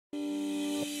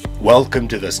Welcome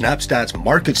to the SnapStats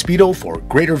Market Speedo for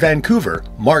Greater Vancouver,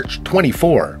 March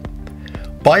 24.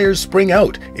 Buyers spring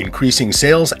out, increasing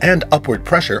sales and upward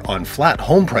pressure on flat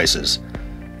home prices.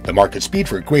 The market speed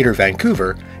for Greater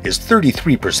Vancouver is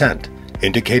 33%,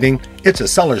 indicating it's a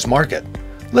seller's market.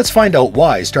 Let's find out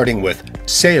why, starting with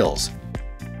sales.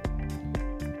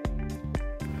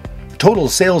 Total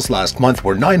sales last month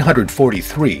were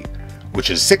 943,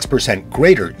 which is 6%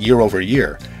 greater year over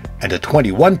year, and a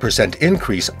 21%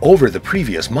 increase over the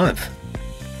previous month.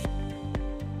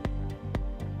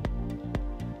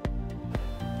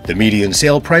 The median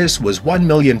sale price was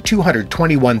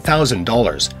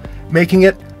 $1,221,000, making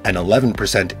it an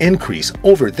 11% increase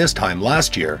over this time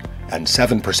last year and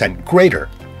 7% greater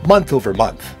month over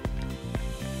month.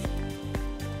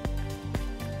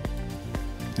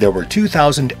 There were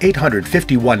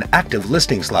 2,851 active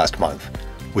listings last month,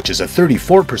 which is a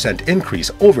 34%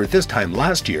 increase over this time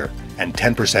last year and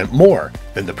 10% more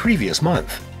than the previous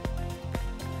month.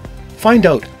 Find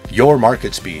out your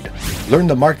market speed. Learn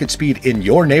the market speed in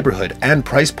your neighborhood and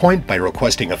price point by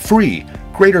requesting a free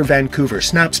Greater Vancouver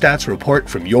SnapStats report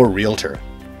from your realtor.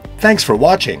 Thanks for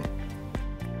watching.